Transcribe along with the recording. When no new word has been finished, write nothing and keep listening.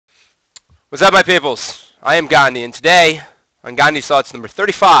What's up, my peoples? I am Gandhi, and today, on Gandhi's Thoughts number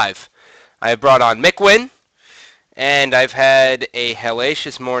 35, I have brought on Mick, and I've had a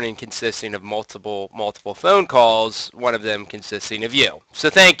hellacious morning consisting of multiple phone calls, one of them consisting of you. So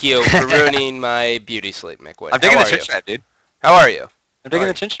thank you for ruining my beauty sleep, Mick. I'm digging the chin strap, dude. How are you? I'm digging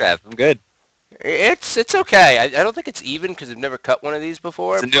the chin strap. I'm good. It's okay. I don't think it's even because I've never cut one of these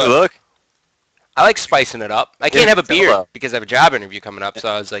before. It's a new look. I like spicing it up. I can't have a beard because I have a job interview coming up, so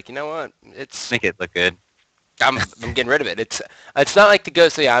I was like, you know what? Make it look good. I'm getting rid of it. It's not like the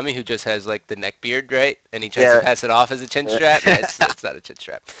Ghost of Yami who just has like the neck beard, right? And he tries to pass it off as a chin strap. It's not a chin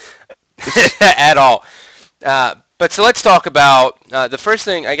strap at all. But so let's talk about the first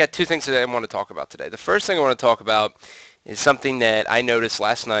thing. I got two things that I want to talk about today. The first thing I want to talk about is something that I noticed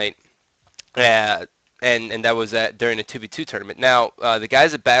last night, and that was during the 2v2 tournament. Now the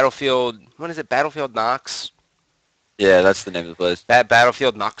guys at Battlefield, what is it? Battlefield Knox. Yeah, that's the name of the place.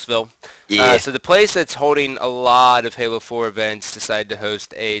 Battlefield Knoxville. Yeah. So the place that's holding a lot of Halo 4 events decided to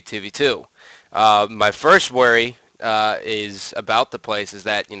host a 2v2. My first worry is about the place is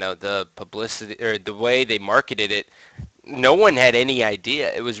that, the publicity or the way they marketed it, no one had any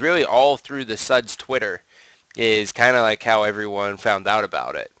idea. It was really all through the Suds Twitter is kind of like how everyone found out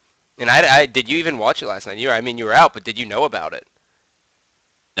about it. And I did you even watch it last night? You were out, but did you know about it?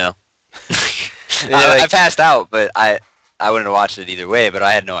 No. I passed out, but I wouldn't have watched it either way, but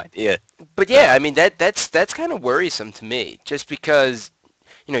I had no idea. But yeah, that's kind of worrisome to me, just because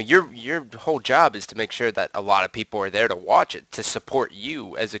your whole job is to make sure that a lot of people are there to watch it, to support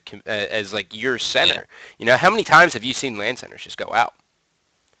you as like your center. Yeah. How many times have you seen LAN centers just go out?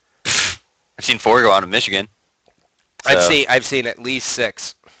 I've seen 4 go out in Michigan. So. I've seen at least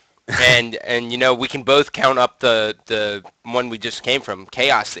 6. and we can both count up the one we just came from,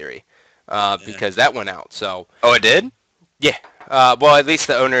 Chaos Theory. Because that went out. So. Oh, it did? Yeah. Well, at least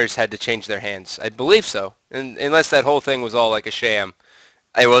the owners had to change their hands. I believe so. Unless that whole thing was all like a sham.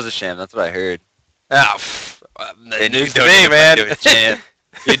 It was a sham. That's what I heard. Oh, news to me, man.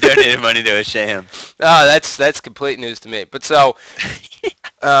 You donated money to a sham. Oh, that's complete news to me. But so,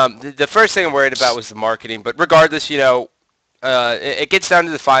 the first thing I'm worried about was the marketing. But regardless, it gets down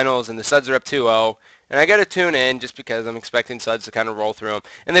to the finals, and the Suds are up 2-0. And I got to tune in just because I'm expecting Suds to kind of roll through them.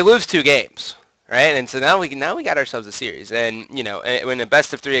 And they lose 2 games, right? And so now we got ourselves a series. And, when a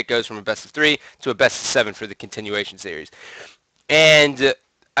best of 3, it goes from a best of 3 to a best of 7 for the continuation series. And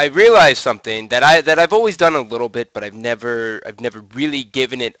I realized something that I've always done a little bit, but I've never really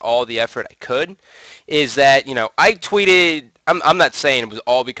given it all the effort I could, is that, I tweeted, I'm not saying it was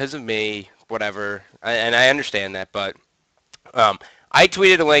all because of me, whatever, and I understand that, but I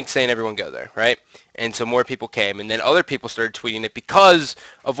tweeted a link saying everyone go there, right? And so more people came, and then other people started tweeting it because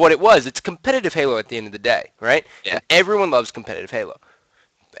of what it was. It's competitive Halo at the end of the day, right? Yeah. And everyone loves competitive Halo.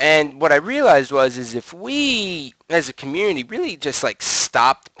 And what I realized is if we, as a community, really just like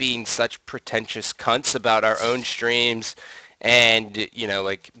stopped being such pretentious cunts about our own streams and,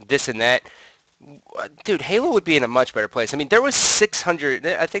 like this and that, dude, Halo would be in a much better place. There was 600,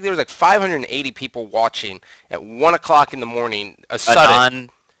 I think there was like 580 people watching at 1 o'clock in the morning, a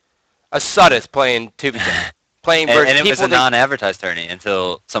Sudus playing 2v2. Playing versus and it was a non-advertised tourney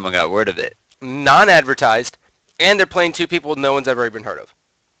until someone got word of it. Non-advertised, and they're playing 2 people no one's ever even heard of.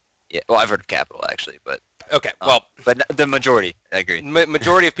 Yeah, well, I've heard of Capital, actually, but... Okay, well... But the majority, I agree.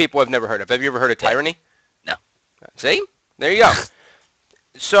 Majority of people I've never heard of. Have you ever heard of Tyranny? No. See? There you go.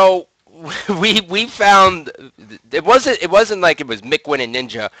 So, we found... It wasn't like it was Mick and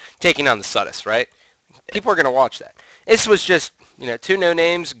Ninja taking on the Sudus, right? People are going to watch that. This was just, 2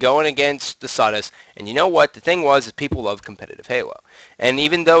 no-names going against the Sudus. And you know what? The thing was is people love competitive Halo. And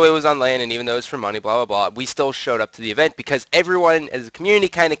even though it was on LAN and even though it was for money, blah, blah, blah, we still showed up to the event because everyone as a community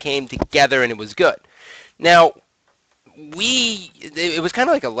kind of came together and it was good. Now, it was kind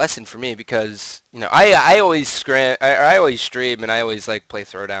of like a lesson for me because, I always stream and I always like play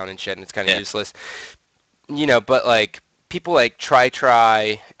Throwdown and shit and it's kind of useless. But like people like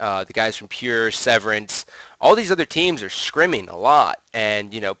Try, the guys from Pure, Severance, all these other teams are scrimming a lot.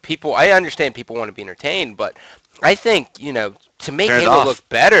 And, I understand people want to be entertained, but I think, to make Halo look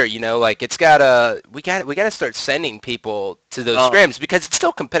better, like we gotta start sending people to those scrims because it's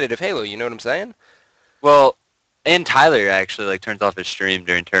still competitive Halo, you know what I'm saying? Well, and Tyler actually like turns off his stream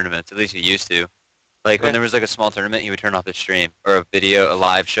during tournaments, at least he used to. Like when there was like a small tournament, he would turn off his stream or a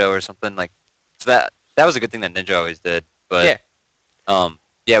live show or something like. So that was a good thing that Ninja always did. But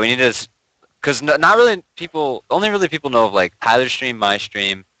yeah, we need to, because not really people, only really people know of like Tyler's stream, my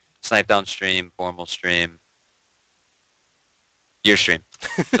stream, Snipe Down stream, Formal stream. your stream.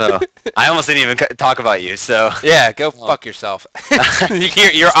 So I almost didn't even talk about you. So Yeah, go fuck yourself.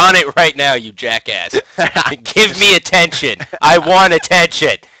 You're on it right now, you jackass. Give me attention. I want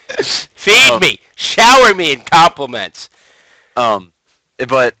attention. Feed me. Shower me in compliments.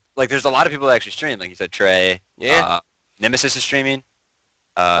 But like, there's a lot of people that actually stream. Like you said, Trey. Yeah. Nemesis is streaming.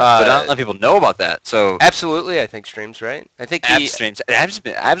 But not a lot of people know about that. So absolutely, I think streams, right? I think Abs streams.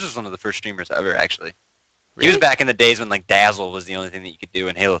 Abs was one of the first streamers ever, actually. Really? He was back in the days when like Dazzle was the only thing that you could do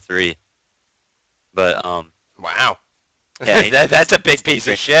in Halo 3. But wow. Yeah, that's a big piece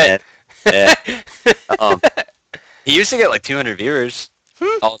of shit. Yeah. He used to get like 200 viewers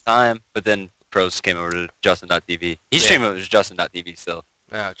all the time, but then pros came over to Justin.tv. He's streaming with Justin.tv still.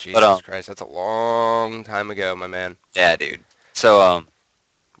 Oh Jesus Christ, that's a long time ago, my man. Yeah, dude. So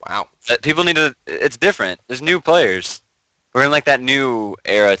wow. People need to. It's different. There's new players. We're in like that new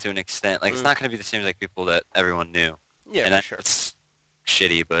era to an extent. Like it's not going to be the same as like people that everyone knew. Yeah, and sure. It's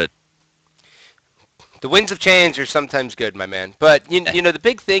shitty, but the winds of change are sometimes good, my man. But you know the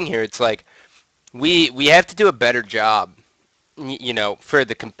big thing here, it's like we have to do a better job, you know, for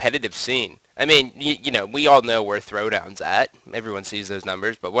the competitive scene. I mean, you know, we all know where Throwdown's at. Everyone sees those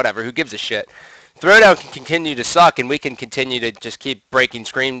numbers, but whatever. Who gives a shit? Throwdown can continue to suck, and we can continue to just keep breaking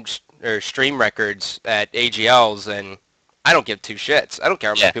stream records at AGLs, and I don't give two shits. I don't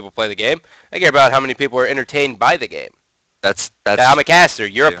care how many people play the game. I care about how many people are entertained by the game. That's I'm a caster.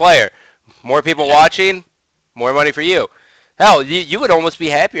 You're a player. More people watching, more money for you. Hell, you would almost be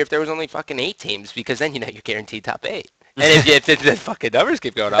happier if there was only fucking 8 teams, because then you know you're guaranteed top 8. And if the fucking numbers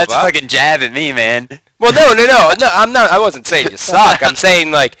keep going up, that's a fucking jab at me, man. Well, no, I'm not. I wasn't saying you suck. I'm saying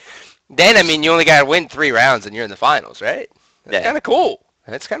like, then I mean you only gotta win 3 rounds and you're in the finals, right? That's kind of cool.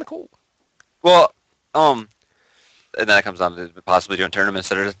 That's kind of cool. Well, and then it comes down to possibly doing tournaments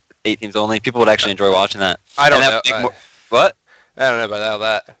that are 8 teams only. People would actually enjoy watching that. I don't know. What? I don't know about all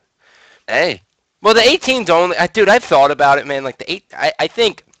that. Hey. Well, the 8 teams only. Dude, I've thought about it, man. Like the 8. I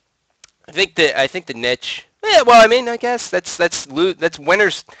think the niche. Yeah, well, I mean, I guess that's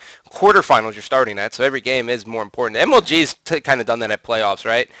winners quarterfinals you're starting at, so every game is more important. MLG's kind of done that at playoffs,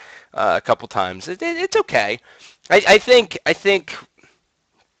 right? A couple times. It's okay. I think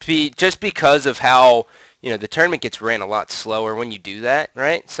just because of how the tournament gets ran a lot slower when you do that,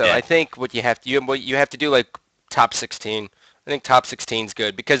 right? So I think what you have to do like top 16. I think top 16 is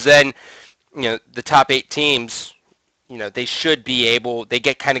good because then the top 8 teams, they should be able. They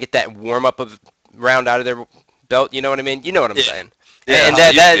get that warm up of round out of their belt, you know what I mean? You know what I'm saying? Yeah, and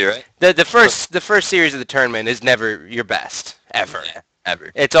right? the first series of the tournament is never your best ever. Yeah,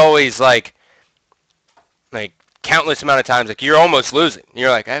 ever. It's always like countless amount of times like you're almost losing.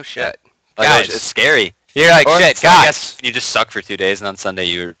 You're like, oh shit, guys, it's scary. You're like, shit, guys. You just suck for 2 days, and on Sunday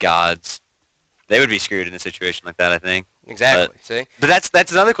you're gods. They would be screwed in a situation like that, I think. Exactly. See, but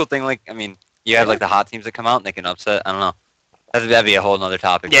that's another cool thing. Like, I mean, you have like the hot teams that come out and they can upset. I don't know. That'd be a whole other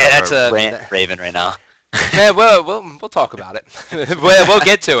topic. Yeah, that's a Raven right now. Yeah, we'll talk about it. we'll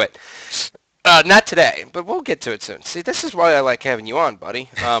get to it. Not today, but we'll get to it soon. See, this is why I like having you on, buddy.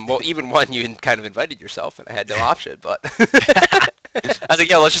 Well, even when you kind of invited yourself, and I had no option, but I was like,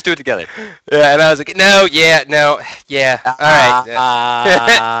 yeah, let's just do it together. Yeah, and I was like, no, yeah, all right.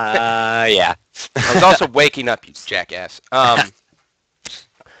 Yeah. I was also waking up, you jackass.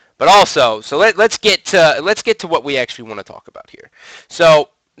 But also, so let's get to what we actually want to talk about here. So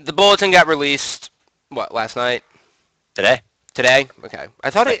the bulletin got released. What, last night? Today? Okay. I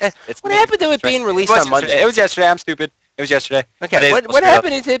thought what happened to it being released on Monday? It was yesterday. I'm stupid. It was yesterday. Okay. What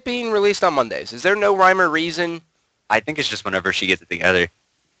happened to it being released on Mondays? Is there no rhyme or reason? I think it's just whenever she gets it together.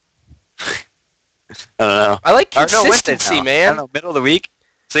 I don't know. I like consistency, man. I don't know, middle of the week.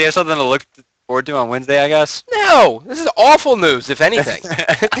 So you have something to look forward to on Wednesday, I guess? No. This is awful news, if anything.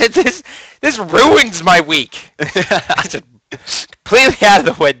 This ruins my week. Completely out of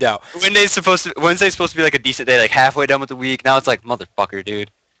the window. Wednesday's supposed to be like a decent day, like halfway done with the week. Now it's like, motherfucker, dude.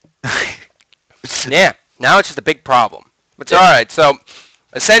 Yeah. Now it's just a big problem. But it's all right. So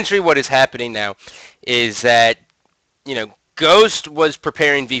essentially what is happening now is that, Ghost was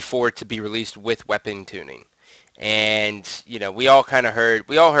preparing V4 to be released with weapon tuning. And, everyone kind of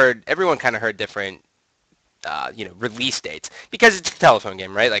heard different, release dates. Because it's a telephone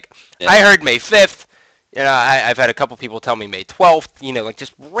game, right? Like, I heard May 5th. I've had a couple people tell me May 12th, like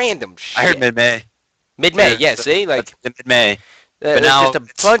just random shit. I heard mid-May. Mid-May, yeah, see? Like mid-May. But now just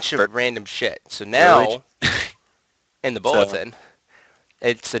a bunch of random shit. So now, in the bulletin,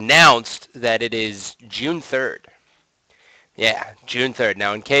 it's announced that it is June 3rd. Yeah, June 3rd.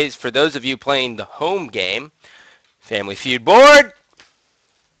 Now, for those of you playing the home game, Family Feud board,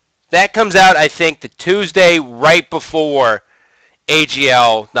 that comes out, I think, the Tuesday right before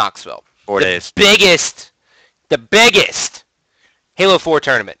AGL Knoxville. 4 days. The biggest Halo 4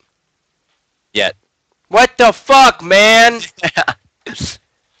 tournament. Yet. What the fuck, man?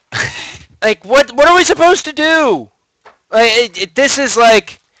 Like, what are we supposed to do? Like, this is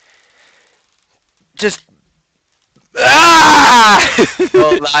like just Well,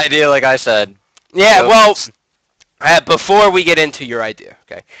 the idea, like I said. Yeah, well, before we get into your idea,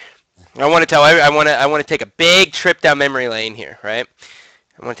 okay, I want to take a big trip down memory lane here, right?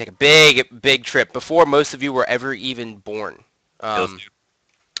 I want to take a big trip before most of you were ever even born.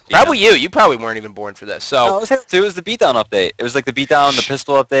 Probably you. You probably weren't even born for this. So it was the beatdown update. It was like the beatdown, the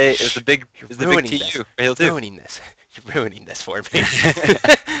pistol update. It was the big. It was the big TU. You're ruining this. You're ruining this for me.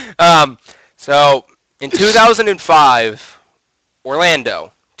 So in 2005,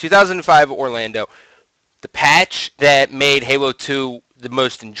 Orlando, the patch that made Halo 2 the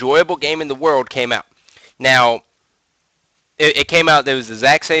most enjoyable game in the world came out. Now, it came out, there was the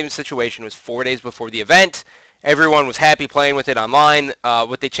exact same situation. It was 4 days before the event. Everyone was happy playing with it online.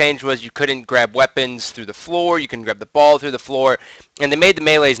 What they changed was you couldn't grab weapons through the floor. You couldn't grab the ball through the floor. And they made the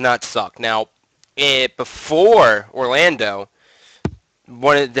melees not suck. Now, before Orlando,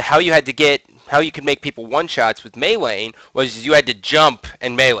 how you could make people one-shots with meleeing was you had to jump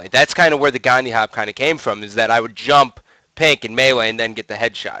and melee. That's kind of where the Gandhi hop kind of came from, is that I would jump pink and melee and then get the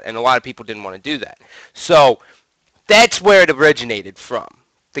headshot. And a lot of people didn't want to do that. So that's where it originated from.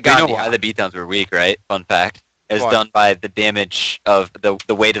 The Gandhi You know why hop. the beatdowns were weak, right? Fun fact. It was Why? done by the damage of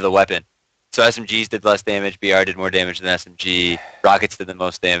the weight of the weapon. So SMGs did less damage, BR did more damage than SMG, rockets did the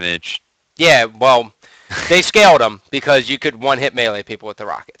most damage. Yeah, well, they scaled them because you could one-hit melee people with the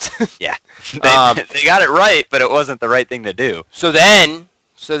rockets. Yeah. They got it right, but it wasn't the right thing to do. So then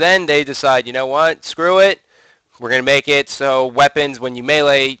they decide, you know what? Screw it. We're going to make it so weapons, when you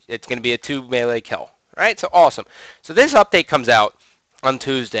melee, it's going to be a 2 melee kill. All right? So awesome. So this update comes out on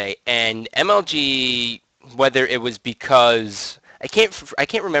Tuesday, and MLG, whether it was because I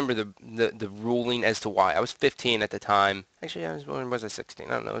can't remember the ruling as to why. I was 15 at the time. Actually, was I 16? I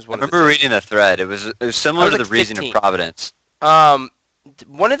don't know. It was I remember reading the thread. It was similar to the reason of Providence.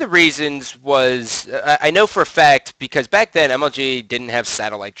 One of the reasons was, I know for a fact, because back then MLG didn't have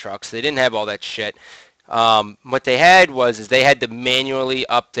satellite trucks. They didn't have all that shit. What they had was they had to manually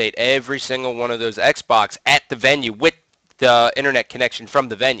update every single one of those Xbox at the venue with the internet connection from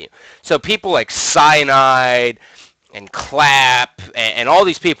the venue. So people like Cyanide and Clap and all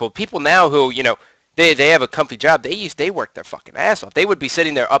these people now who, you know, they have a comfy job. They work their fucking ass off. They would be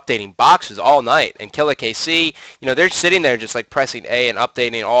sitting there updating boxes all night. And Killer KC, you know, they're sitting there just like pressing A and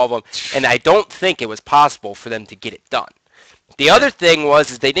updating all of them. And I don't think it was possible for them to get it done. The other thing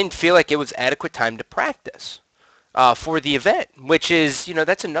is they didn't feel like it was adequate time to practice for the event, which is, you know,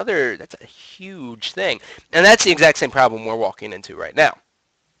 that's a huge thing. And that's the exact same problem we're walking into right now.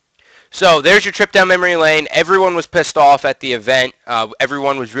 So there's your trip down memory lane. Everyone was pissed off at the event.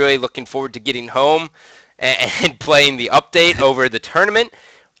 Everyone was really looking forward to getting home and playing the update over the tournament.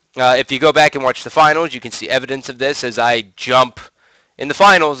 If you go back and watch the finals, you can see evidence of this as I jump. In the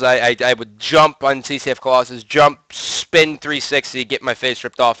finals, I would jump on CCF Colossus, jump, spin 360, get my face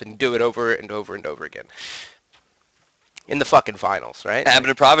ripped off, and do it over and over and over again. In the fucking finals, right?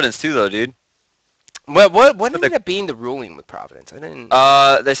 Happened in Providence too, though, dude. What ended up being the ruling with Providence? I didn't.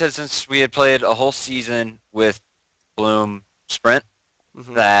 They said since we had played a whole season with Bloom Sprint,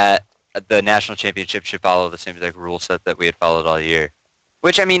 Mhm. that the national championship should follow the same exact rule set that we had followed all year.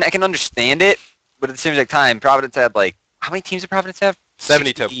 Which, I mean, I can understand it, but at the same exact time, Providence had, like, how many teams did Providence have?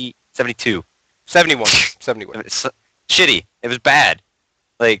 72. 72. 71. 71. It's shitty. It was bad.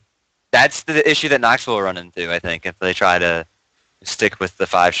 Like, that's the issue that Knoxville will run into, I think, if they try to stick with the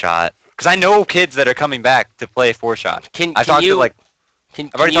 5-shot. Because I know kids that are coming back to play 4-shot. Can I've talked you to, like, can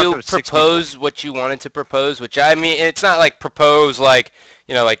I've already talked you to 6 propose what you wanted to propose? Which, I mean, it's not like propose like,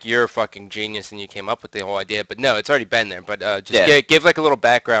 you know, like you're a fucking genius and you came up with the whole idea. But no, it's already been there. But just give like a little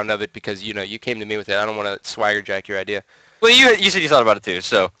background of it because, you know, you came to me with it. I don't want to swagger jack your idea. Well, you said you thought about it too,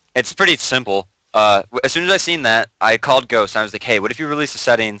 so it's pretty simple. As soon as I seen that, I called Ghost and I was like, hey, what if you release the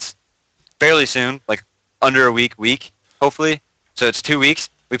settings fairly soon, like under a week, hopefully? So it's 2 weeks.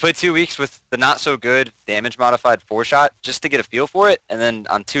 We played 2 weeks with the not-so-good damage-modified 4-shot just to get a feel for it, and then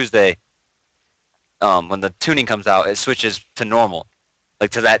on Tuesday, when the tuning comes out, it switches to normal, like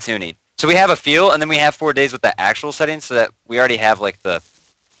to that tuning. So we have a feel, and then we have 4 days with the actual settings so that we already have like the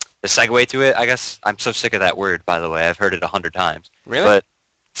segue to it, I guess. I'm so sick of that word, by the way. I've heard it 100 times. Really? But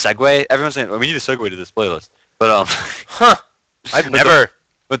segue, everyone's saying, well, we need a segue to this playlist. But I've never.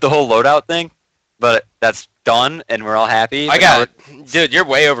 With the whole loadout thing, but that's done, and we're all happy. I got it. Dude, you're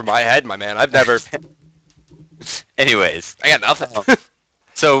way over my head, my man. I've never. Anyways, I got nothing.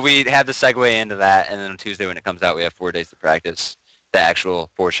 so we have the segue into that, and then on Tuesday when it comes out, we have 4 days to practice the actual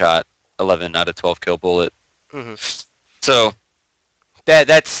 4-shot, 11 out of 12 kill bullet. Mm-hmm. So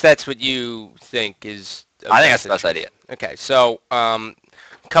that's what you think is. I think that's the best idea. Okay, so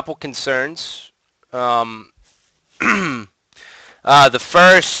couple concerns. The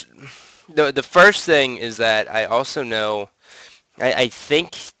first thing is that I also know. I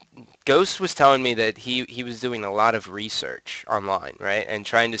think Ghost was telling me that he was doing a lot of research online, right, and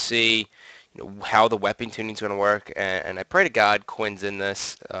trying to see how the weapon tuning is going to work. And I pray to God Quinn's in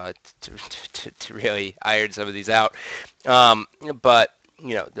this to really iron some of these out. But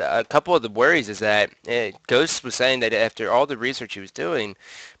a couple of the worries is that Ghost was saying that after all the research he was doing,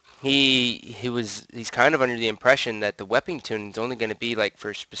 he's kind of under the impression that the weapon tuning is only going to be like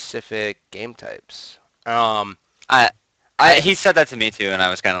for specific game types. He said that to me too, and I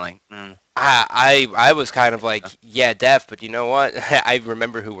was kind of like, I was kind of like, yeah, def, but you know what? I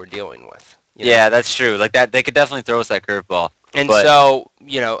remember who we're dealing with. Yeah, that's true. Like that, they could definitely throw us that curveball. And so,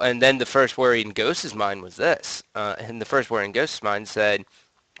 and then the first worry in Ghost's mind was this. And the first worry in Ghost's mind said,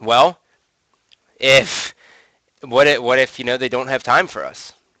 well, what if they don't have time for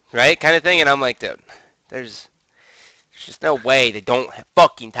us, right? Kind of thing. And I'm like, dude, there's just no way they don't have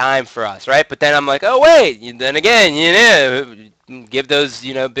fucking time for us, right? But then I'm like, oh wait, then again, give those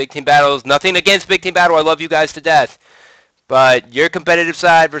big team battles. Nothing against big team battle. I love you guys to death, but your competitive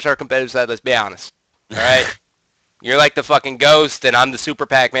side versus our competitive side. Let's be honest, all right? You're like the fucking Ghost, and I'm the Super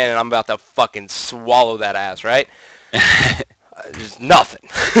Pac-Man, and I'm about to fucking swallow that ass, right? There's nothing.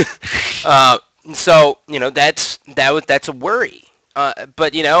 So that's a worry.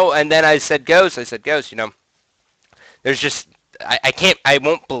 But and then I said, Ghost, there's just I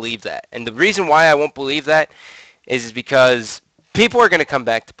won't believe that, and the reason why I won't believe that is because people are going to come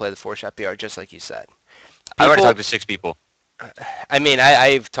back to play the 4-shot BR, just like you said. I've already talked to 6 people. I mean,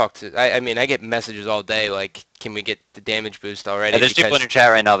 I've talked to. I mean, I get messages all day like, "Can we get the damage boost already?" Yeah, there's people in your chat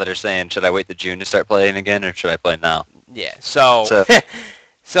right now that are saying, "Should I wait to June to start playing again, or should I play now?" Yeah. So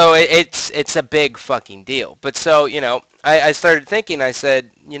so it's a big fucking deal. But so I started thinking. I said,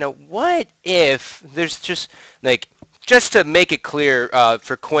 what if there's just to make it clear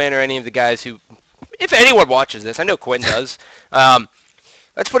for Quinn or any of the guys who, if anyone watches this, I know Quinn does.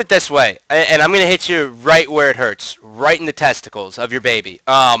 Let's put it this way, and I'm going to hit you right where it hurts, right in the testicles of your baby.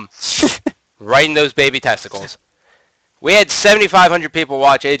 Right in those baby testicles. We had 7,500 people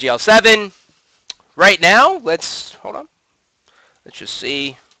watch AGL 7. Right now, hold on. Let's just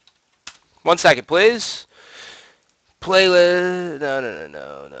see. 1 second, please. Playlist.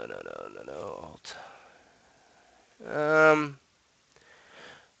 No.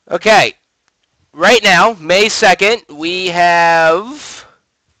 Okay. Right now, May 2nd, we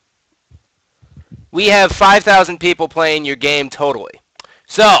have 5,000 people playing your game totally.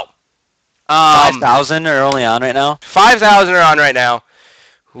 So, 5,000 are only on right now? 5,000 are on right now.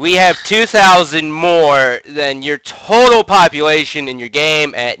 We have 2,000 more than your total population in your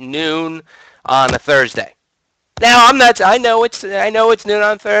game at noon on a Thursday. Now, I know it's noon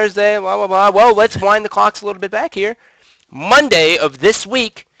on Thursday, blah, blah, blah. Well, let's wind the clocks a little bit back here. Monday of this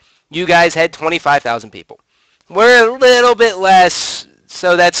week, you guys had 25,000 people. We're a little bit less,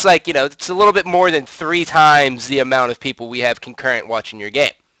 so that's like, it's a little bit more than 3 times the amount of people we have concurrent watching your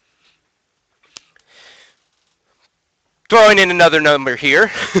game. Throwing in another number here.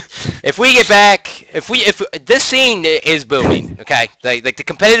 If we get back, if this scene is booming, okay, like the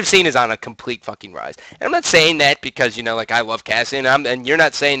competitive scene is on a complete fucking rise. And I'm not saying that because, I love casting, and you're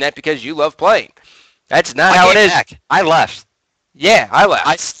not saying that because you love playing. That's not how it is. I left. Yeah, I left.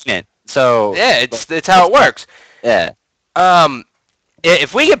 I seen it. So yeah, it's how it works. Yeah.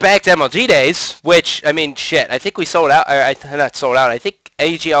 If we get back to MLG days, which I mean, shit, I think we sold out. Not sold out. I think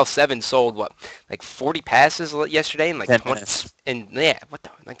AGL 7 sold what, like 40 passes yesterday, and like 10 20. minutes. And yeah,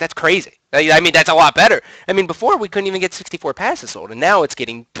 that's crazy. I mean, that's a lot better. I mean, before we couldn't even get 64 passes sold, and now it's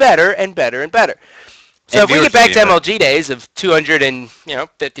getting better and better and better. So if we get back to MLG days of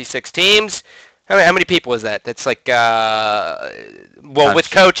 256 teams. How many people is that? That's like, with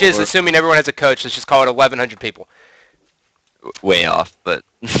coaches, assuming everyone has a coach, let's just call it 1,100 people. Way off, but...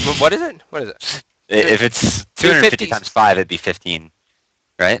 What is it? What is it? If it's 250 times 5, it'd be 15,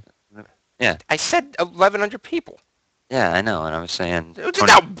 right? Yeah. I said 1,100 people. Yeah, I know, and I was saying... It's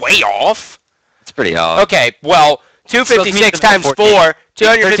not way off. It's pretty off. Okay, well, 256 times 4,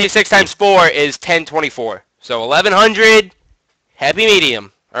 256 times 4 is 1,024. So 1,100, happy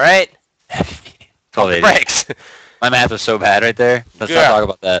medium, all right? Breaks. My math was so bad right there. Let's not talk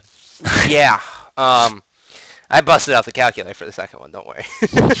about that. Yeah. I busted out the calculator for the second one. Don't worry.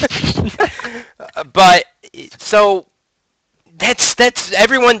 But so that's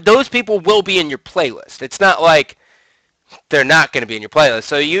everyone. Those people will be in your playlist. It's not like they're not going to be in your playlist.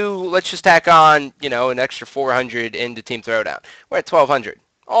 So let's just tack on, an extra 400 into Team Throwdown. We're at 1,200.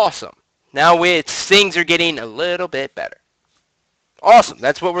 Awesome. Now things are getting a little bit better. Awesome.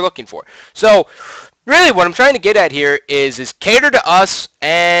 That's what we're looking for. So really what I'm trying to get at here is cater to us,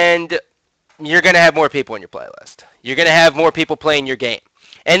 and you're going to have more people in your playlist. You're going to have more people playing your game.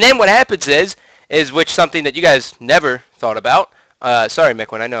 And then what happens is which something that you guys never thought about. Sorry,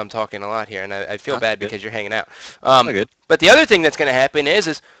 Mick, I know I'm talking a lot here, and I feel bad because you're hanging out. Good. But the other thing that's going to happen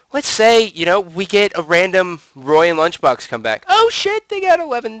is let's say, we get a random Roy and Lunchbox come back. Oh, shit, they got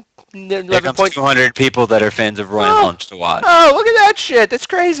 11 There comes 200 people that are fans of Roy and Lunch to watch. Oh, look at that shit. That's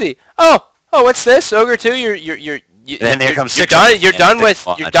crazy. Oh, what's this? Ogre 2, you're done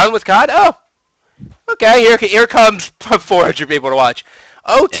with COD? Oh, okay, here comes 400 people to watch.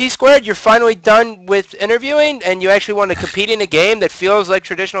 Oh, T-Squared, you're finally done with interviewing, and you actually want to compete in a game that feels like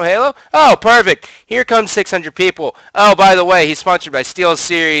traditional Halo? Oh, perfect. Here comes 600 people. Oh, by the way, he's sponsored by Steel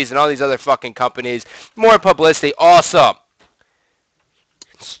Series and all these other fucking companies. More publicity. Awesome.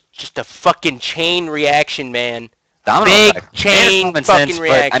 It's just a fucking chain reaction, man. Big chain fucking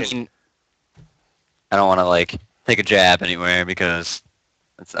reaction. I don't want to, take a jab anywhere because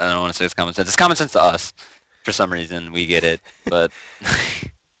I don't want to say it's common sense. It's common sense to us. For some reason, we get it, but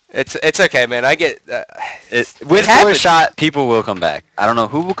it's okay, man. I get with Four Shot, people will come back. I don't know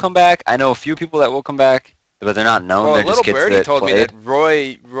who will come back. I know a few people that will come back, but they're not known. Well, they're Little just Birdie told me played.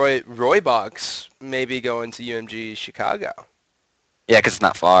 that Roy Box may be going to UMG Chicago. Yeah, because it's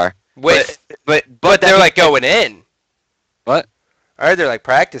not far. But they're going in. What? I heard they're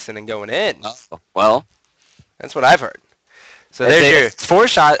practicing and going in. Oh, well, that's what I've heard. So there's your 4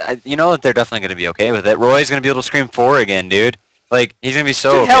 Shot. You know that they're definitely going to be okay with it. Roy's going to be able to scream 4 again, dude. He's going to be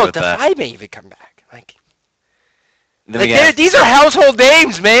so okay with that. Defy may even come back. These are household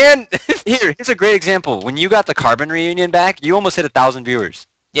names, man. Here's a great example. When you got the Carbon reunion back, you almost hit 1,000 viewers.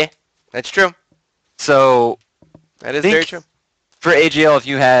 Yeah, that's true. So that is very true. For AGL, if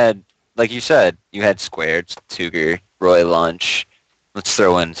you had, like you said, you had Squared, Tuger, Roy Lunch. Let's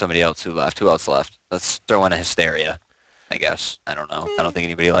throw in somebody else who left. Who else left? Let's throw in a Hysteria. I guess. I don't know. I don't think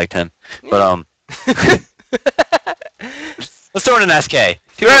anybody liked him. But let's throw in an SK.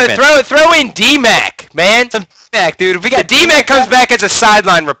 Throw in D-Mac, man. Some D-Mac, dude. If we got D-Mac comes back as a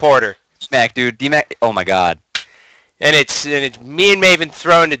sideline reporter. D-Mac, dude. D-Mac. Oh my God. And it's me and Maven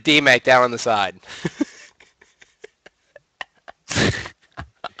throwing the D-Mac down on the side.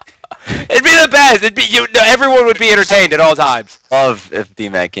 It'd be the best. Everyone would be entertained at all times. Love if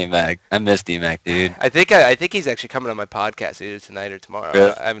D-Mac came back. I miss D-Mac, dude. I think he's actually coming on my podcast either tonight or tomorrow.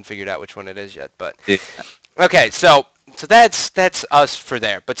 Really? I haven't figured out which one it is yet, but Dude. Okay. So that's us for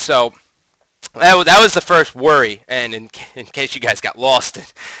there. But so that was the first worry, and in case you guys got lost,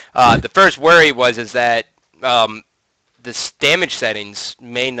 the first worry is that this damage settings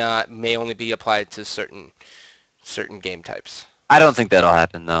may only be applied to certain game types. I don't think that'll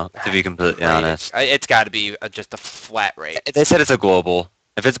happen, though, to be completely honest. It's got to be just a flat rate. They said it's a global.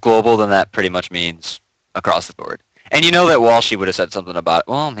 If it's global, then that pretty much means across the board. And you know that Walshy would have said something about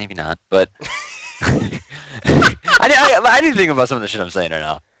it. Well, maybe not, but I need to think about some of the shit I'm saying right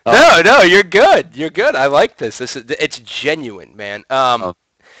now. No, you're good. You're good. I like this. It's genuine, man. No,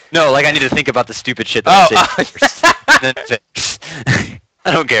 I need to think about the stupid shit that I'm saying first, and then fix.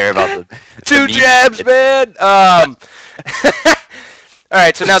 I don't care about the two jabs, man. All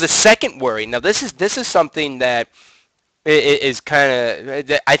right, so now the second worry. Now this is something that is kind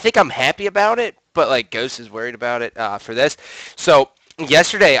of. I think I'm happy about it, but Ghost is worried about it for this. So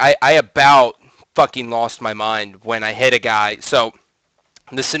yesterday, I about fucking lost my mind when I hit a guy. So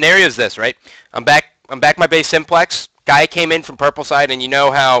the scenario is this, right? I'm back my base simplex. Guy came in from purple side, and you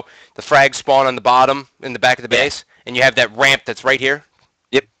know how the frags spawn on the bottom in the back of the base, and you have that ramp that's right here.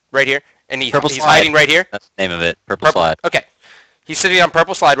 Yep. Right here, and he's hiding right here. That's the name of it. Purple slide. Okay. He's sitting on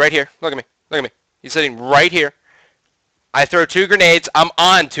purple slide right here. Look at me. He's sitting right here. I throw 2 grenades. I'm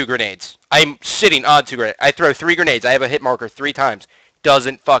on 2 grenades. I'm sitting on 2 grenades. I throw 3 grenades. I have a hit marker 3 times.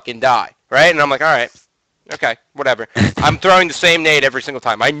 Doesn't fucking die. Right? And I'm like, all right. Okay, whatever. I'm throwing the same nade every single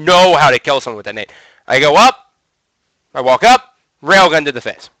time. I know how to kill someone with that nade. I go up. I walk up. Railgun to the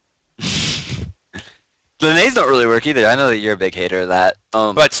face. The nades don't really work either. I know that you're a big hater of that.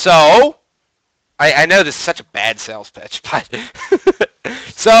 But so... I know this is such a bad sales pitch, but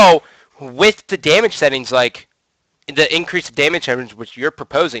so with the damage settings, the increased damage settings which you're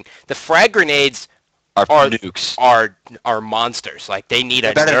proposing, the frag grenades are nukes. Are monsters. They need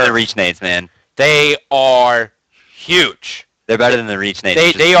a better nerf. than reach nades, man. They are huge. They're better than the reach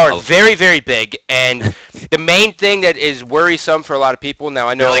nades. They are very, very big, and the main thing that is worrisome for a lot of people, now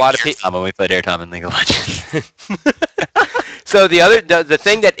I know like a lot of people... when we played airtime in League of Legends. So the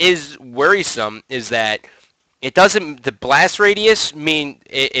thing that is worrisome is that it doesn't, the blast radius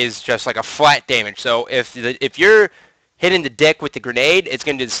is just like a flat damage. So if you're hitting the dick with the grenade, it's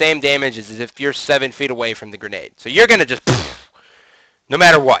going to do the same damage as if you're 7 feet away from the grenade. So you're going to just, no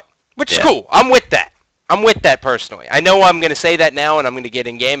matter what, which is cool. I'm with that. I'm with that personally. I know I'm going to say that now, and I'm going to get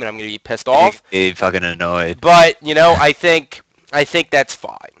in game, and I'm going to be pissed off. You're fucking annoyed. But I think that's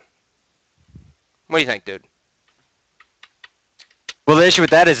fine. What do you think, dude? Well, the issue with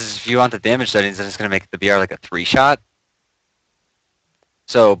that is if you want the damage settings, then it's going to make the BR like a 3-shot.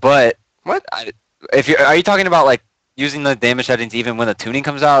 So, but what? Are you talking about like using the damage settings even when the tuning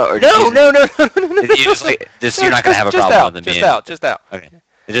comes out, or no. You're not going to have a problem with me. Just out. Okay.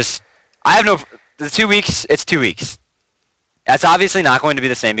 I have no. The 2 weeks. It's 2 weeks. That's obviously not going to be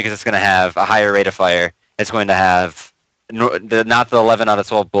the same because it's going to have a higher rate of fire. It's going to have not the 11 out of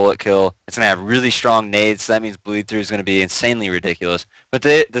 12 bullet kill. It's going to have really strong nades. So that means bleed through is going to be insanely ridiculous. But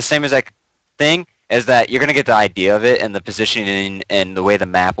the same exact thing is that you're going to get the idea of it, and the positioning and the way the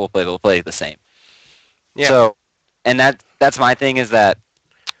map will play the same. Yeah. So, and that's my thing is that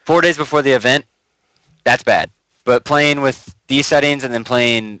 4 days before the event, that's bad. But playing with these settings and then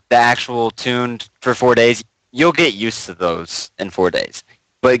playing the actual tuned for 4 days, you'll get used to those in 4 days.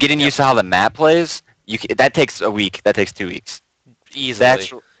 But getting used to how the map plays, that takes a week. That takes 2 weeks. Easily.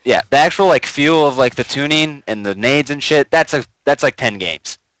 The actual like feel of like the tuning and the nades and shit. That's like 10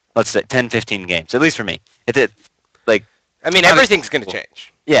 games. Let's say 10, 15 games. At least for me. Everything's going to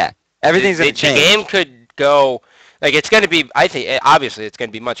change. Yeah, everything's going to change. The game could go. Like, it's going to be, I think, obviously it's going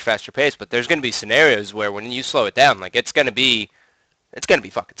to be much faster paced, but there's going to be scenarios where when you slow it down, like, it's going to be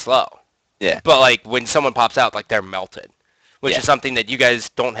fucking slow. Yeah. But, like, when someone pops out, like, they're melted, which is something that you guys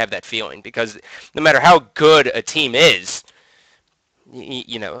don't have that feeling, because no matter how good a team is,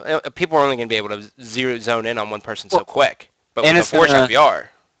 people are only going to be able to zone in on one person so quick. But with the 4-shot VR...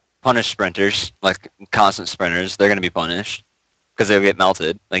 Punish sprinters, like constant sprinters, they're going to be punished because they'll get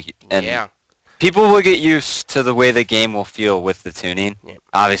melted. People will get used to the way the game will feel with the tuning. Yeah.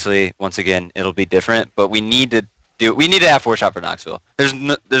 Obviously, once again, it'll be different, but we need to have 4-shot for Knoxville.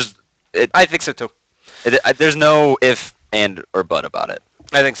 I think so too. There's no if and or but about it.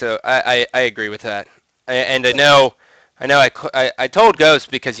 I think so. I agree with that. I told Ghost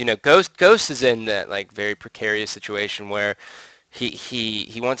because Ghost is in that like very precarious situation where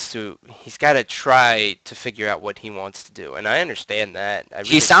he's got to try to figure out what he wants to do, and I understand that.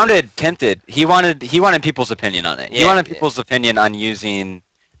 He sounded tempted. He wanted people's opinion on it. He wanted people's opinion on using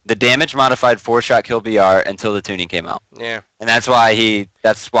the damage modified 4-shot kill BR until the tuning came out. Yeah. And that's why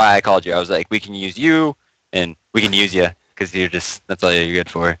I called you. I was like, we can use you and we can use you because that's all you're good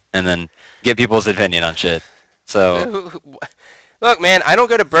for, and then get people's opinion on shit. So. Look, man, I don't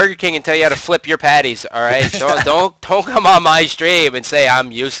go to Burger King and tell you how to flip your patties, all right? Don't come on my stream and say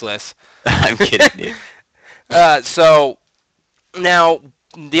I'm useless. I'm kidding you. So, now,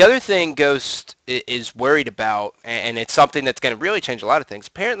 the other thing Ghost is worried about, and it's something that's going to really change a lot of things,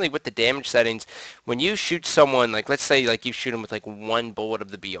 apparently with the damage settings, when you shoot someone, like let's say like you shoot them with like one bullet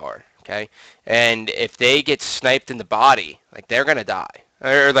of the BR, okay? And if they get sniped in the body, like they're going to die.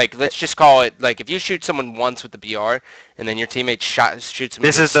 Or like, let's just call it, like, if you shoot someone once with the BR, and then your teammate shoots them.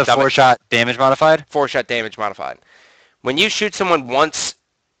 This is the 4-shot damage modified? 4-shot damage modified. When you shoot someone once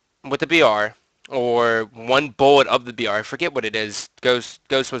with the BR, or one bullet of the BR, I forget what it is. Ghost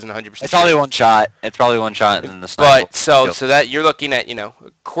wasn't 100%. It's probably one shot. It's probably one shot, and then the sniper. But so that you're looking at, a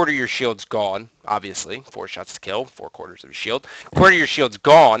quarter of your shield's gone. Obviously, 4 shots to kill, 4/4 of your shield. Quarter of your shield's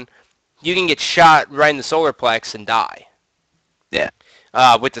gone. You can get shot right in the solar plex and die. Yeah.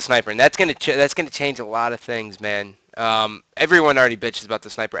 With the sniper, and that's gonna change a lot of things, man. Everyone already bitches about the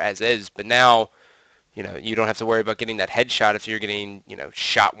sniper as is, but now, you don't have to worry about getting that headshot if you're getting,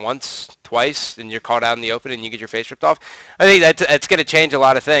 shot once, twice, and you're caught out in the open and you get your face ripped off. I think that's gonna change a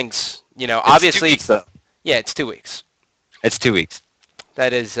lot of things. Obviously. 2 weeks, though. Yeah, it's 2 weeks. It's 2 weeks.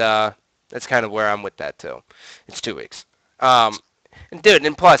 That is that's kind of where I'm with that too. It's 2 weeks. And dude,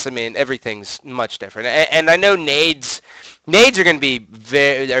 and plus, everything's much different. And I know nades are going to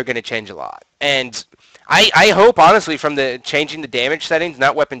they're going to change a lot. And I hope, honestly, from the changing the damage settings,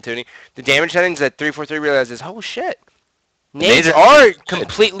 not weapon tuning, the damage settings that 343 realizes, oh shit, nades are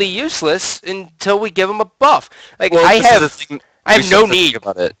completely useless until we give them a buff. Like, I have no need.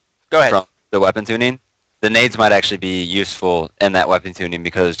 About it. Go ahead. From the weapon tuning, the nades might actually be useful in that weapon tuning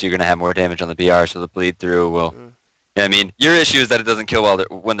because you're going to have more damage on the BR, so the bleed through will... Yeah, your issue is that it doesn't kill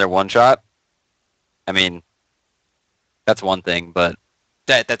when they're one shot. That's one thing, but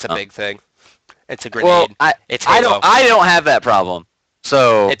That's a big thing. It's a grenade. well, It's Halo. I don't have that problem.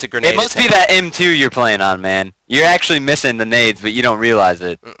 So It's a grenade. it must be that M2 you're playing on, man. You're actually missing the nades, but you don't realize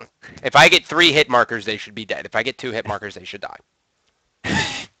it. If I get 3 hit markers, they should be dead. If I get 2 hit markers, they should die.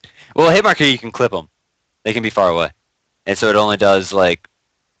 Well, hit marker, you can clip them. They can be far away. And so it only does, like,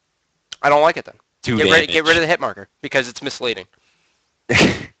 I don't like it then. 2 Get damage. rid of the hit marker because it's misleading.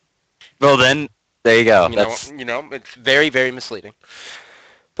 Well, then, there you go. It's very, very misleading.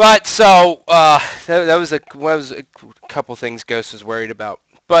 But so that was a couple things Ghost was worried about.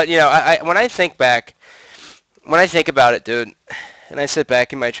 But when I think about it, dude, and I sit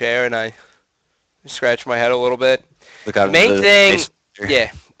back in my chair and I scratch my head a little bit. The main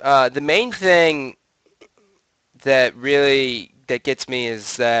thing that gets me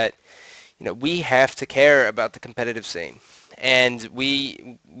is that we have to care about the competitive scene. And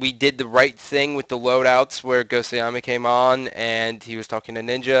we did the right thing with the loadouts where Ghost Ayami came on and he was talking to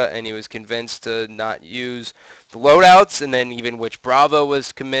Ninja and he was convinced to not use the loadouts, and then even Witch Bravo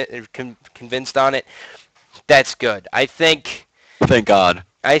was convinced on it. That's good. Thank God.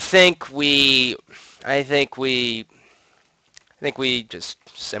 I think we just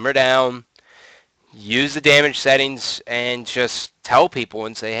simmer down, use the damage settings, and just tell people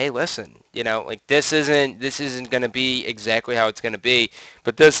and say, hey, listen, this isn't going to be exactly how it's going to be,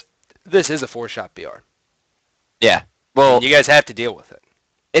 but this is a 4-shot BR. Yeah. Well, and you guys have to deal with it.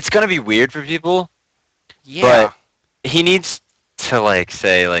 It's going to be weird for people. Yeah. But he needs to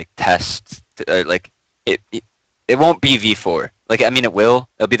say test it won't be V4. It will.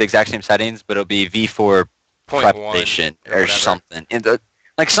 It'll be the exact same settings, but it'll be V4 preparation or something. And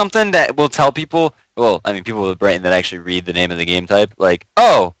something that will tell people, people with brain that actually read the name of the game type,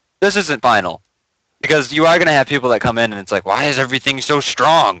 oh, this isn't final. Because you are going to have people that come in and it's like, why is everything so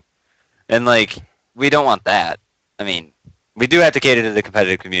strong? And we don't want that. We do have to cater to the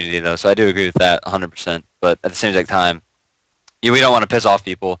competitive community though, so I do agree with that 100%. But at the same exact time, we don't want to piss off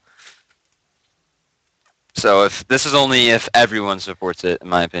people. So this is only if everyone supports it, in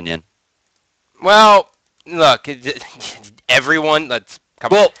my opinion. Well, look, everyone.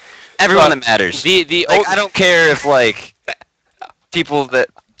 Everyone that matters. I don't care if people that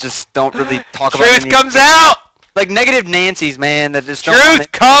just don't really talk about truth comes out. Negative Nancy's, man, that just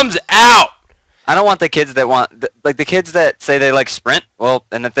truth comes out. I don't want the kids that want the kids that say they like sprint. Well,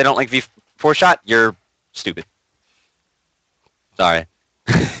 and if they don't like V4 shot, you're stupid. Sorry.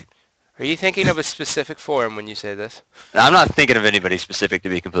 Are you thinking of a specific forum when you say this? I'm not thinking of anybody specific, to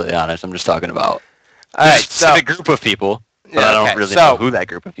be completely honest. I'm just talking about a specific group of people, but I don't really know who that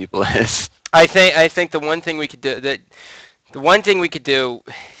group of people is. I think the one thing we could do,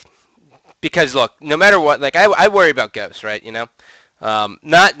 because look, no matter what, I worry about Ghost, right?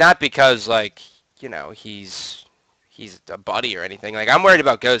 Not because he's a buddy or anything. I'm worried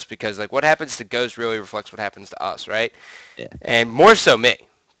about Ghost because what happens to Ghost really reflects what happens to us, right? Yeah. And more so me.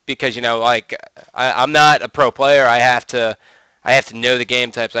 Because I'm not a pro player. I have to know the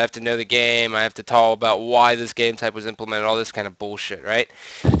game types. I have to know the game. I have to talk about why this game type was implemented. All this kind of bullshit, right?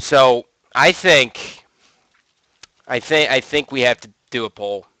 So I think we have to do a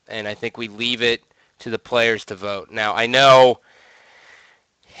poll, and I think we leave it to the players to vote. Now I know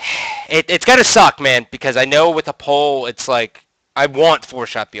it's gonna suck, man, because I know with a poll it's I want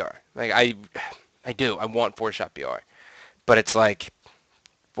 4-shot BR. I do. I want 4-shot BR, but it's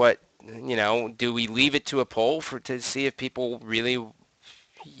what, do we leave it to a poll to see if people really,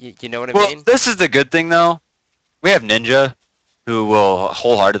 you know what I mean? Well, this is the good thing, though. We have Ninja, who will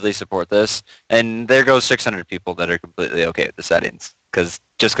wholeheartedly support this, and there goes 600 people that are completely okay with the settings, just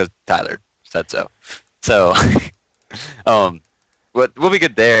because Tyler said so. So, we'll be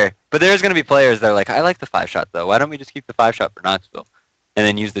good there. But there's going to be players that are I like the 5-shot, though. Why don't we just keep the 5-shot for Knoxville, and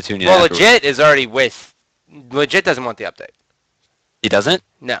then use the tuning? Well, Legit is already Legit doesn't want the update. He doesn't?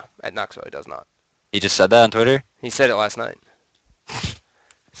 No, at Knoxville he does not. He just said that on Twitter? He said it last night.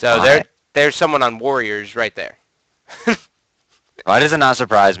 So there's someone on Warriors right there. Why does it not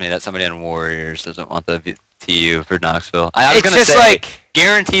surprise me that somebody on Warriors doesn't want the TU for Knoxville? I was going to say,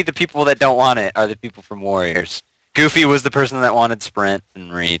 guaranteed the people that don't want it are the people from Warriors. Goofy was the person that wanted Sprint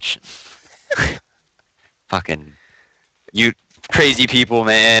and Reach. Fucking, you crazy people,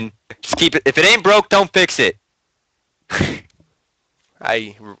 man. Just keep it. If it ain't broke, don't fix it.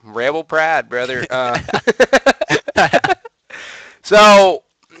 Rebel pride, brother. So,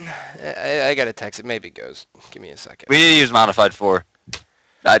 I got to text it. Maybe it goes. Give me a second. We need to use Modified 4.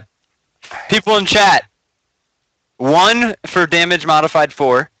 People in chat. 1 for damage Modified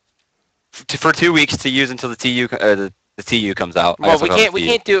 4 for 2 weeks to use until the TU or the The TU comes out. I Well, guess I'll we call it can't we TU.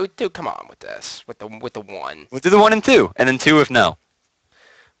 can't do come on with this with the one. We'll do the 1 and 2, and then 2 if no.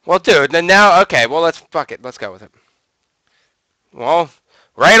 Well, dude, then now okay. Well, let's fuck it. Let's go with it. Well,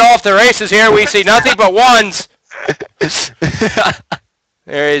 right off the races here, we see nothing but ones.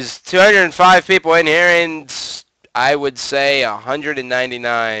 There is 205 people in here, and I would say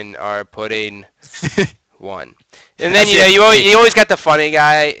 199 are putting one. And then you always got the funny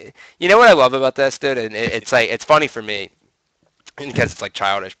guy. You know what I love about this, dude? And it's like it's funny for me because it's like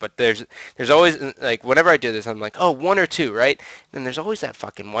childish. But there's always like whenever I do this, I'm like, oh, 1 or 2, right? And there's always that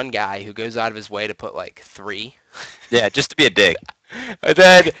fucking one guy who goes out of his way to put like 3. Yeah, just to be a dick.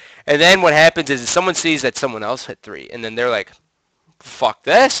 And then what happens is someone sees that someone else hit 3, and then they're like, fuck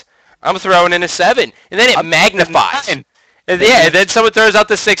this. I'm throwing in a 7. And then it magnifies. And then someone throws out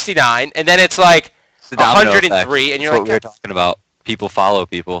the 69, and then it's like 103, and you're like, what we were talking about. People follow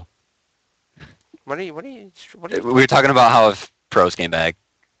people. What are you? We were talking about how if pros came back.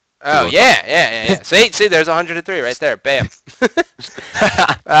 Oh, yeah. See, there's 103 right there. Bam. So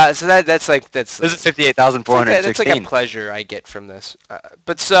that's This is 58,416. That's like a pleasure I get from this.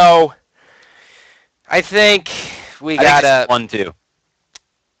 But so, I think we gotta 1-2.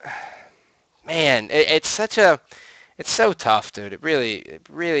 Man, it's so tough, dude. It really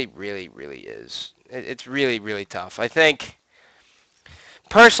is. It's really tough. I think,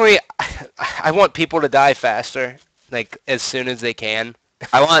 personally, I want people to die faster, like as soon as they can.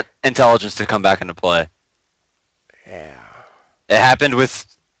 I want intelligence to come back into play. Yeah. It happened with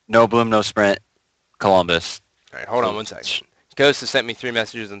No Bloom, No Sprint, Columbus. All right, hold on one second. Ghost has sent me 3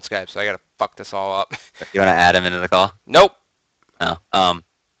 messages on Skype, so I gotta fuck this all up. You want to add him into the call? Nope. No.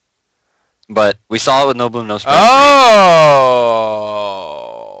 But we saw it with No Bloom, No Sprint. Oh.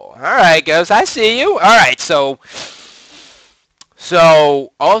 All right, Ghost. I see you. All right, so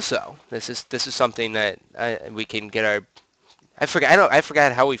also this is something that we can get our. I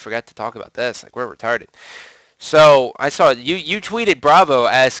forgot how we forgot to talk about this. Like, we're retarded. So I saw you tweeted Bravo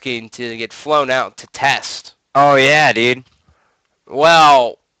asking to get flown out to test. Oh yeah, dude.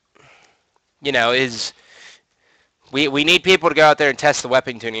 Well, we need people to go out there and test the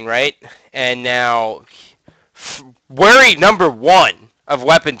weapon tuning, right? And now, worry number 1 of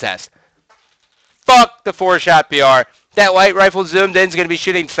weapon test. Fuck the 4-shot PR. That light rifle zoomed in is going to be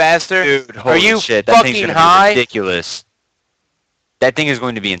shooting faster. Dude, are you shit. That fucking thing's gonna high? be ridiculous. That thing is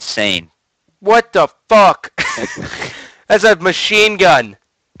going to be insane. What the fuck? That's a machine gun.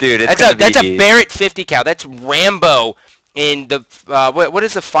 Dude, that's a Barrett 50 cal. That's Rambo in the what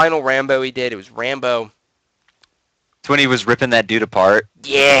is the final Rambo he did? It was Rambo. It's when he was ripping that dude apart.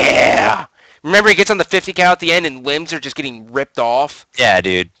 Yeah. Remember he gets on the 50 cal at the end and limbs are just getting ripped off? Yeah,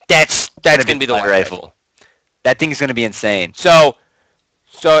 dude. That's going to be the light rifle. That thing's going to be insane. So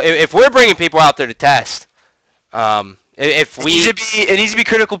if we're bringing people out there to test, it needs to be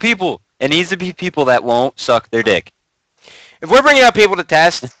critical people. It needs to be people that won't suck their dick. If we're bringing out people to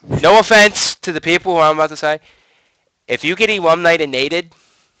test, no offense to the people who I'm about to say, if you get eliminated,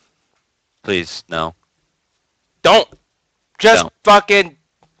 please, no. Don't. Fucking,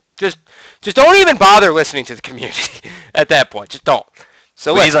 just don't even bother listening to the community at that point. Just don't.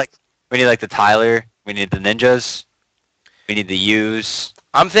 So we need the Tyler. We need the Ninjas. We need the U's.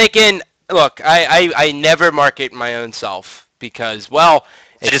 I'm thinking, look, I never market my own self because, well,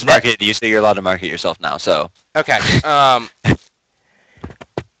 I just market you, so you're allowed to market yourself now. So okay.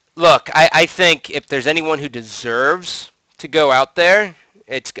 Look, I think if there's anyone who deserves to go out there,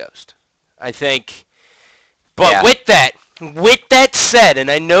 it's Ghost. I think. But yeah. with that said,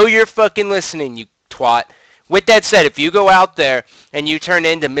 and I know you're fucking listening, you twat. With that said, if you go out there and you turn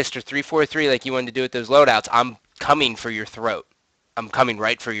into Mr. 343 like you wanted to do with those loadouts, I'm coming for your throat. I'm coming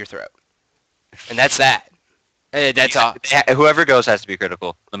right for your throat. And that's that. That's all. Whoever goes has to be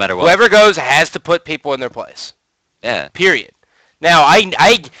critical, no matter what. Whoever goes has to put people in their place. Yeah. Period. Now,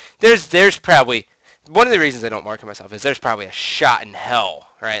 there's probably, one of the reasons I don't market myself is there's probably a shot in hell,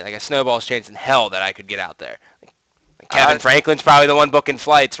 right? Like a snowball's chance in hell that I could get out there. Like Kevin Franklin's probably the one booking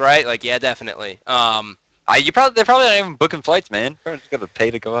flights, right? Like, yeah, definitely. They're probably not even booking flights, man. You're just gonna pay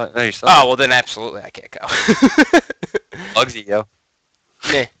to go out there yourself. Oh, well then absolutely I can't go. Bugsy, yo.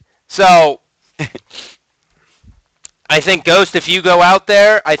 Yeah. So, I think, Ghost, if you go out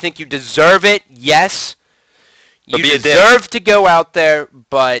there, I think you deserve it, yes. You deserve to go out there,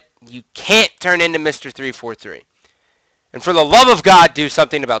 but you can't turn into Mr. 343. And for the love of God, do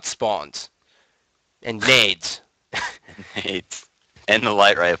something about spawns. And nades. Nades. And the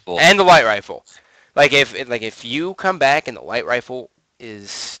light rifle. And the light rifle. Like if you come back and the light rifle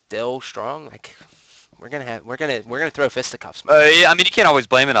is still strong, like we're gonna throw fisticuffs. Man. Yeah, I mean, you can't always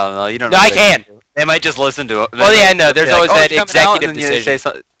blame it on them, though. You don't No, know. I can. They might just listen to it. Well, yeah, no. There's Like, always that it's coming out, executive and then you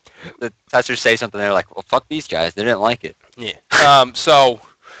decision. the testers say something. They're like, well, fuck these guys. They didn't like it. Yeah. So,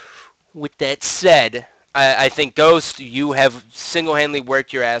 with that said, I think Ghost, you have single-handedly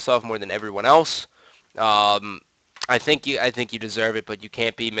worked your ass off more than everyone else. I think you deserve it, but you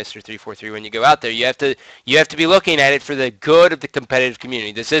can't be Mr. 343 when you go out there. You have to be looking at it for the good of the competitive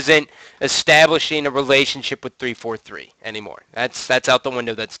community. This isn't establishing a relationship with 343 anymore. That's out the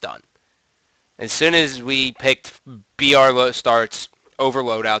window. That's done. As soon as we picked BR starts over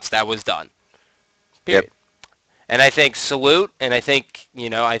loadouts, that was done. Period. Yep. And I think salute, and I think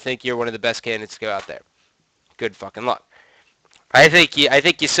you're one of the best candidates to go out there. Good fucking luck. I think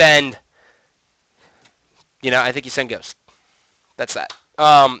you send Ghost. That's that.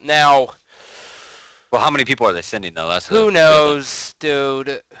 Now, well, how many people are they sending though? That's who knows,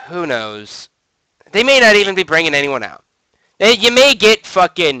 dude? Who knows? They may not even be bringing anyone out. You may get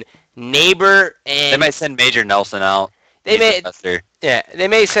fucking Neighbor and they might send Major Nelson out. They may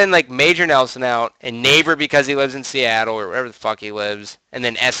send like Major Nelson out and Neighbor because he lives in Seattle or wherever the fuck he lives, and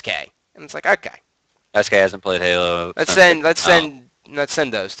then SK. And it's like, okay. SK hasn't played Halo. Let's send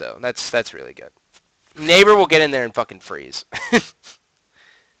those two. That's really good. Neighbor will get in there and fucking freeze.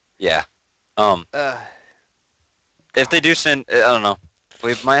 Yeah. If they do send, I don't know.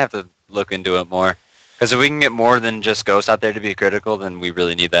 We might have to look into it more. Because if we can get more than just Ghost out there to be critical, then we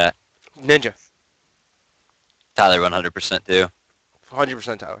really need that. Ninja. Tyler 100% too.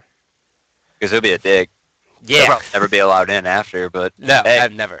 100% Tyler. Because he'll be a dick. Yeah. He'll probably never be allowed in after, but no, hey,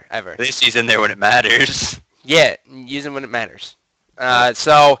 I've never, ever. At least he's in there when it matters. Yeah, use him when it matters.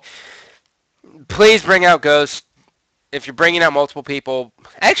 So, please bring out Ghost. If you're bringing out multiple people,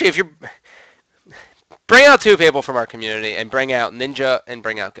 actually, if you're bring out 2 people from our community and bring out Ninja and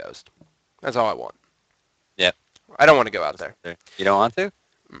bring out Ghost. That's all I want. Yep. I don't want to go out there. You don't want to?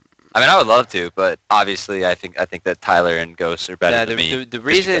 I mean, I would love to, but obviously, I think that Tyler and Ghost are better than me. The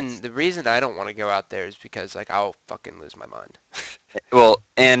reason I don't want to go out there is because like I'll fucking lose my mind. Well,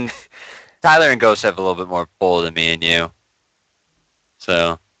 and Tyler and Ghost have a little bit more pull than me and you.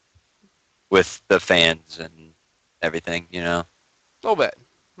 So, with the fans and everything, you know. A little bit.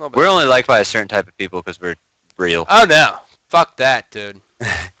 We're only liked by a certain type of people because we're real. Oh no, fuck that, dude.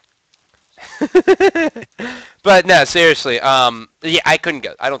 But no, seriously. Yeah, I couldn't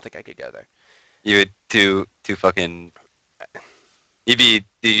go. I don't think I could go there. You would too fucking.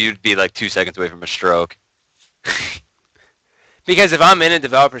 You'd be like 2 seconds away from a stroke. Because if I'm in a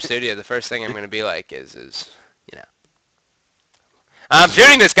developer studio, the first thing I'm going to be like is I'm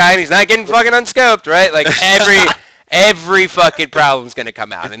shooting this guy and he's not getting fucking unscoped, right? Like every fucking problem's going to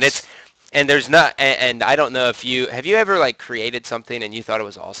come out, and there's not, and I don't know if have you ever like created something and you thought it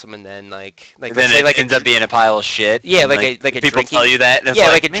was awesome and then like then it ends up being a pile of shit. Yeah, like a people drinking, tell you that. And yeah,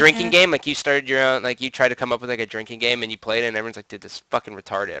 like a drinking game. Like you started your own, like you tried to come up with like a drinking game and you played it and everyone's like, dude, this is fucking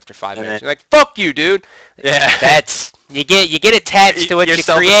retarded after 5 minutes. You're like, fuck you, dude. Yeah, that's you get attached to what you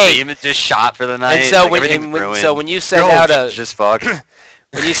create. Is just shot for the night. And so like when you send out just fucked.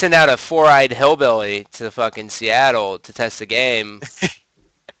 When you send out a 4-eyed hillbilly to fucking Seattle to test the game,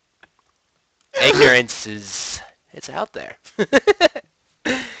 ignorance it's out there.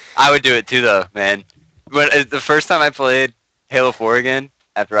 I would do it too, though, man. When the first time I played Halo 4 again,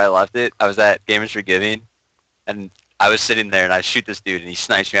 after I left it, I was at Gamers for Giving, and I was sitting there, and I shoot this dude, and he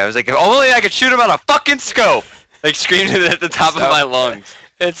snipes me. I was like, if only I could shoot him on a fucking scope! Like, screaming it at the top of my lungs.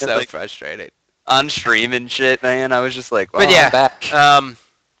 It's so like, frustrating. On stream and shit, man. I was just like, wow, but yeah, I'm back.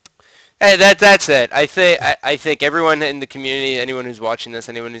 Hey, that's it. I think everyone in the community, anyone who's watching this,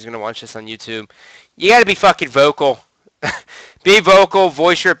 anyone who's going to watch this on YouTube, you got to be fucking vocal. Be vocal,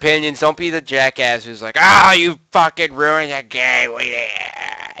 voice your opinions. Don't be the jackass who's like, you fucking ruined the game.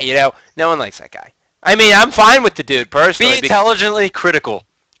 You know, no one likes that guy. I mean, I'm fine with the dude, personally. Be intelligently critical.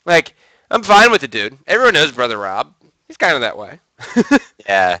 Like, I'm fine with the dude. Everyone knows Brother Rob. He's kind of that way.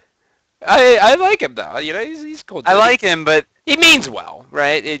 Yeah. I like him, though. You know, he's cool dude. I like him, but he means well,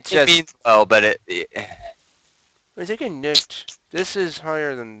 right? It means well, but it I think this is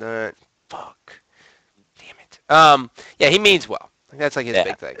higher than that. Fuck. Damn it. Yeah, he means well. That's like his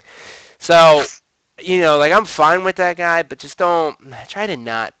big thing. So, you know, like I'm fine with that guy, but just don't try to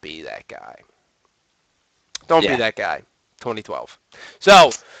not be that guy. Don't be that guy. 2012. So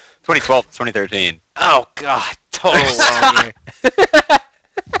 2012, 2013. Oh God, total wrong year.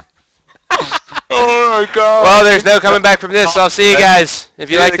 Oh my God. Well, there's no coming back from this. So I'll see you guys.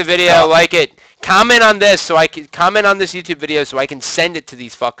 If you like the video, like it. Comment on this so I can comment on this YouTube video so I can send it to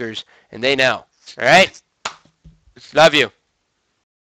these fuckers and they know. All right? Love you.